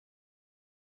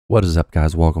What is up,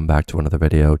 guys? Welcome back to another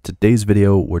video. Today's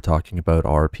video we're talking about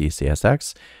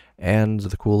RPCSX and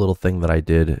the cool little thing that I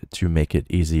did to make it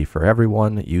easy for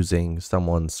everyone using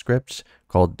someone's script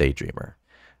called Daydreamer.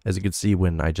 As you can see,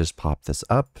 when I just pop this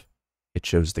up, it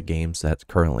shows the games that's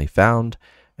currently found,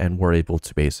 and we're able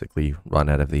to basically run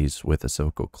out of these with a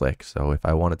single click. So if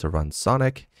I wanted to run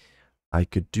Sonic, I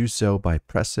could do so by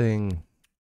typing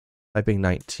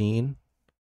 19,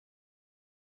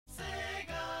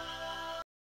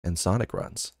 and Sonic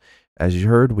runs. As you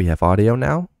heard, we have audio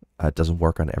now. It doesn't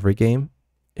work on every game.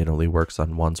 It only works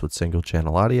on ones with single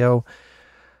channel audio.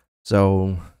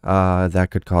 So that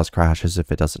could cause crashes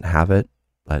if it doesn't have it,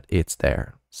 but it's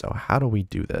there. So how do we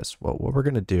do this? Well, what we're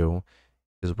going to do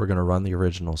is we're going to run the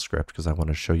original script because I want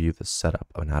to show you the setup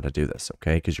on how to do this,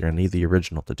 okay? Because you're going to need the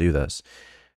original to do this.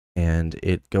 And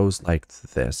it goes like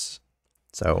this.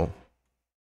 So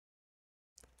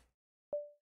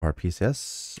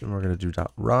RPCS, and we're going to do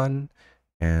 .run,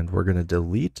 and we're going to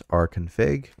delete our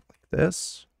config like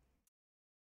this,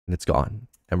 and it's gone.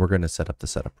 And we're going to set up the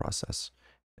setup process.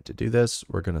 And to do this,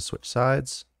 we're going to switch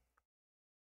sides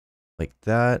like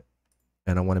that.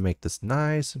 And I want to make this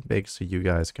nice and big so you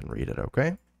guys can read it,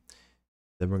 okay?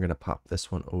 Then we're going to pop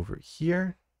this one over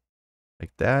here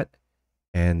like that.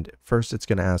 And first it's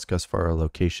going to ask us for our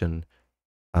location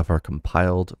of our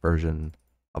compiled version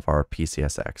of our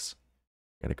RPCSX.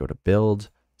 I'm going to go to build.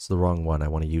 It's the wrong one. I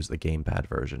want to use the gamepad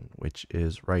version, which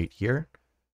is right here.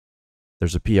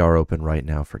 There's a PR open right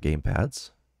now for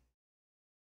gamepads.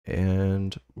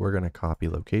 And we're going to copy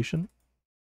location.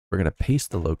 We're going to paste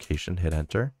the location, hit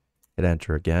enter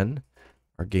again.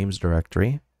 Our games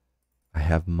directory. I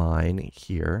have mine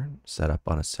here set up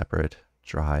on a separate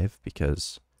drive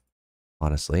because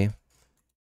honestly,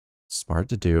 smart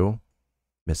to do.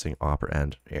 Missing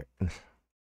operand here.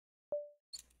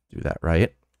 Do that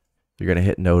right. You're going to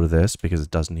hit no to this because it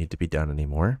doesn't need to be done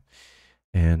anymore.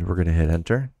 And we're going to hit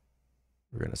enter.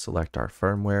 We're going to select our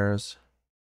firmwares.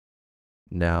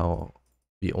 Now,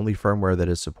 the only firmware that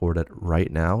is supported right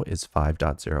now is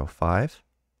 5.05.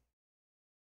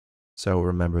 So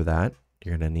remember that.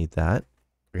 You're going to need that.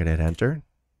 We're going to hit enter.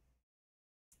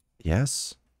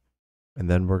 Yes. And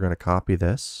then we're going to copy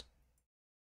this.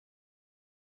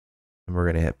 And we're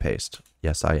going to hit paste.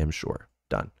 Yes, I am sure.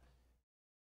 Done.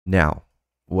 Now,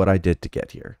 what I did to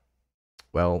get here.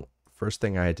 Well, first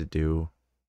thing I had to do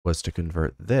was to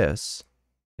convert this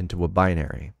into a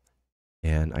binary.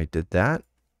 And I did that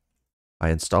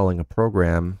by installing a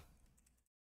program,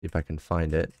 if I can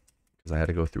find it, because I had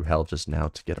to go through hell just now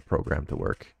to get a program to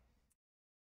work.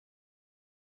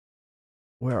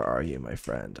 Where are you, my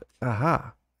friend?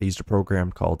 Aha! I used a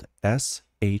program called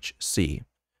SHC.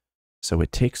 So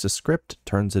it takes a script,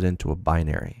 turns it into a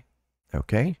binary.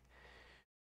 Okay?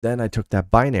 Then I took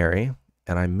that binary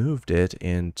and I moved it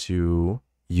into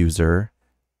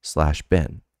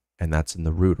user/bin. And that's in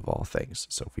the root of all things.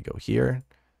 So if we go here,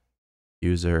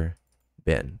 user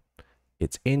bin,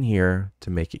 it's in here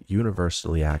to make it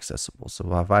universally accessible. So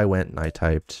if I went and I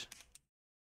typed,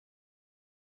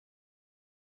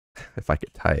 if I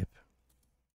could type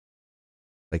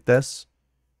like this,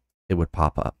 it would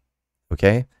pop up.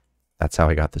 Okay? That's how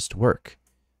I got this to work.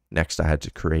 Next, I had to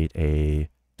create a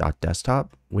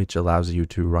 .desktop, which allows you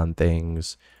to run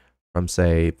things from,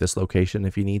 say, this location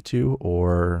if you need to,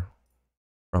 or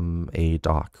from a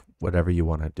dock, whatever you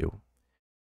want to do.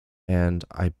 And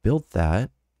I built that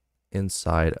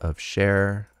inside of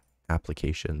share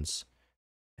applications,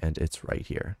 and it's right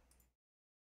here.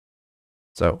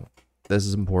 So this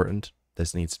is important.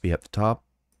 This needs to be at the top.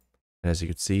 And as you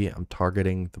can see, I'm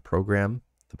targeting the program,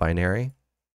 the binary.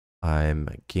 I'm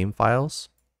game files,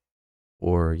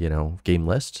 or, game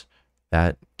list.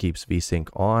 That keeps vsync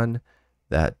on,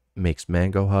 that makes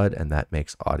Mango HUD, and that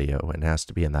makes audio. And it has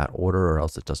to be in that order or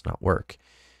else it does not work.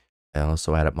 I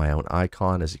also added my own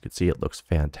icon. As you can see, it looks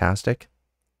fantastic.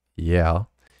 Yeah.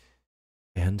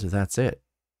 And that's it.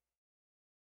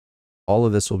 All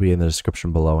of this will be in the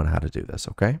description below on how to do this,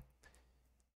 okay?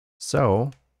 So,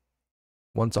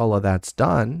 once all of that's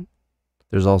done,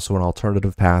 there's also an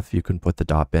alternative path you can put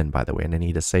the .bin, by the way, and I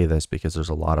need to say this because there's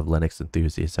a lot of Linux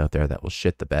enthusiasts out there that will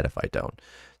shit the bed if I don't.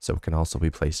 So it can also be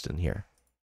placed in here.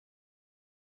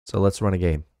 So let's run a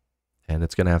game. And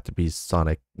it's going to have to be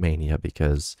Sonic Mania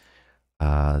because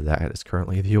that is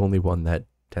currently the only one that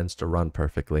tends to run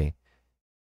perfectly.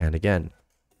 And again,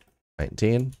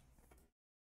 19.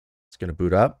 It's going to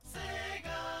boot up.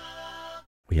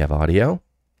 We have audio.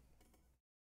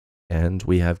 And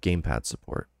we have gamepad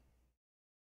support.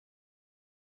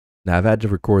 Now I've had to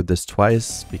record this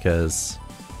twice because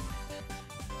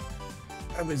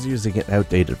I was using an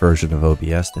outdated version of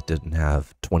OBS that didn't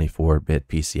have 24-bit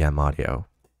PCM audio,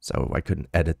 so I couldn't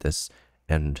edit this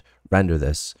and render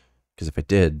this, because if I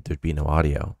did, there'd be no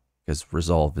audio, because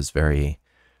Resolve is very,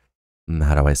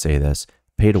 how do I say this,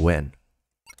 pay to win.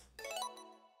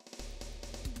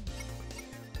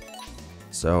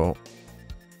 So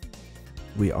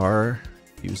we are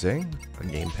using a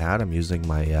gamepad. I'm using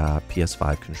my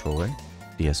PS5 controller.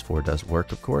 PS4 does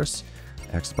work, of course.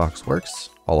 Xbox works,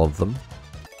 all of them,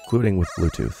 including with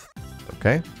Bluetooth.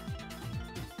 Okay.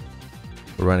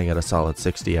 We're running at a solid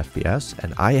 60 FPS,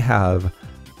 and I have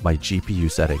my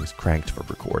GPU settings cranked for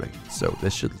recording. So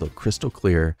this should look crystal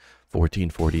clear,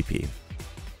 1440p.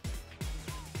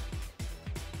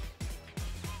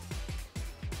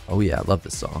 Oh yeah, I love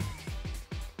this song.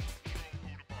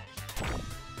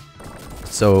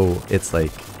 So it's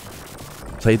like,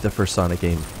 played the first Sonic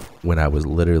game when I was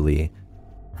literally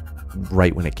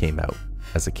right when it came out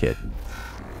as a kid.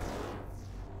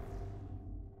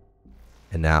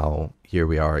 And now here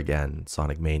we are again,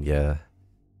 Sonic Mania,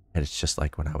 and it's just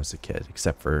like when I was a kid,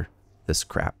 except for this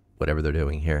crap, whatever they're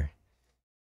doing here.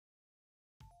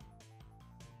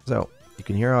 So you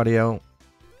can hear audio.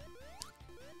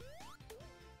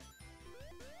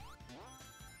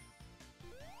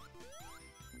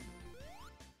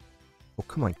 Oh,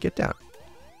 come on, get down.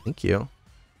 Thank you.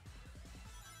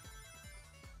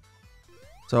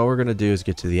 So all we're going to do is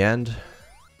get to the end.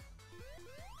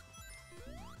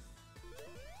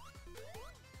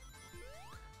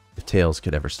 If Tails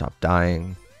could ever stop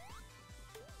dying.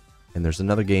 And there's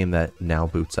another game that now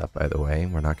boots up, by the way.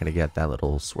 We're not going to get that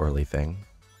little swirly thing.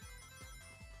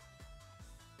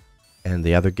 And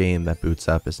the other game that boots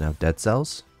up is now Dead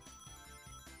Cells.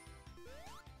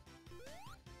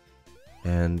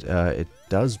 And it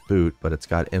does boot, but it's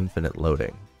got infinite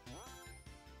loading.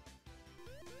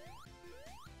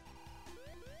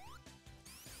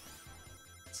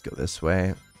 Let's go this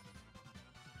way.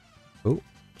 Oh,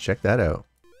 check that out.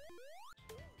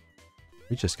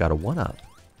 We just got a 1-up.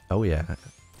 Oh yeah.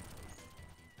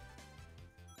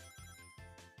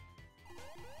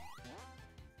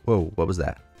 Whoa, what was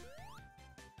that?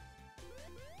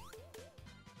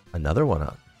 Another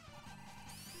 1-up.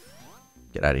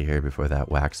 Get out of here before that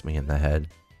whacks me in the head.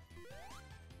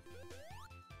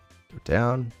 Go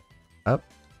down, up,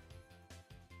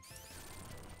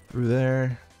 through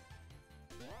there.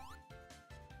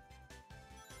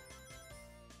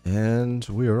 And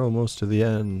we are almost to the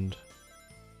end.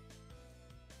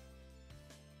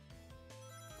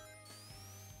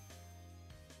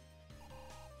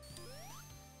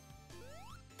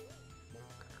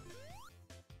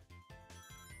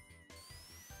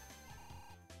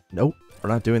 Nope, we're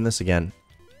not doing this again.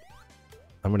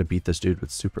 I'm gonna beat this dude with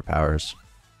superpowers.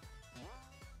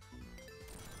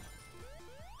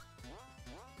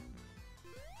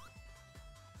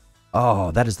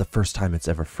 Oh, that is the first time it's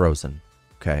ever frozen.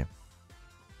 Okay.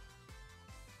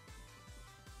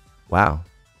 Wow.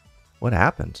 What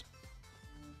happened?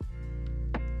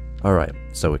 Alright,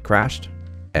 so it crashed,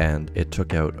 and it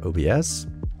took out OBS.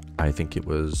 I think it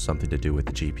was something to do with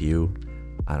the GPU.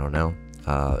 I don't know.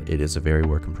 It is a very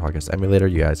work in progress emulator.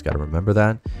 You guys got to remember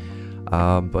that.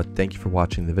 But thank you for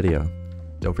watching the video.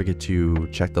 Don't forget to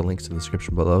check the links in the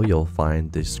description below. You'll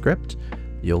find the script.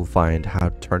 You'll find how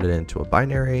to turn it into a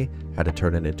binary, how to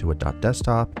turn it into a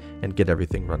 .desktop, and get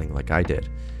everything running like I did.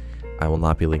 I will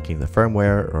not be linking the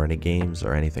firmware or any games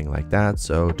or anything like that,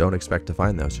 so don't expect to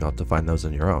find those. You'll have to find those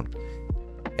on your own.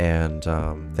 And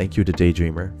thank you to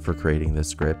Daydreamer for creating this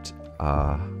script.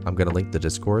 I'm going to link the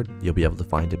Discord. You'll be able to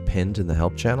find it pinned in the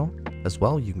help channel as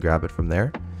well. You can grab it from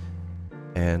there.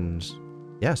 And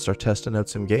yeah, start testing out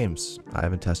some games. I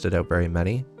haven't tested out very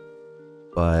many,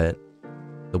 but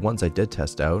the ones I did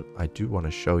test out, I do want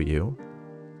to show you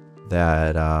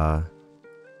that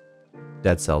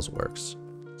Dead Cells works.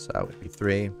 So that would be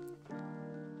 3.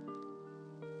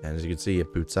 And as you can see,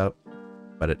 it boots up,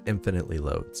 but it infinitely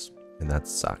loads. And that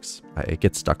sucks. It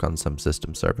gets stuck on some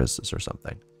system services or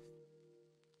something.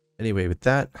 Anyway, with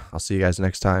that, I'll see you guys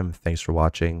next time. Thanks for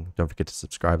watching. Don't forget to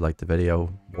subscribe, like the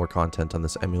video. More content on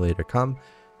this emulator come.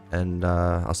 And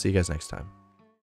I'll see you guys next time.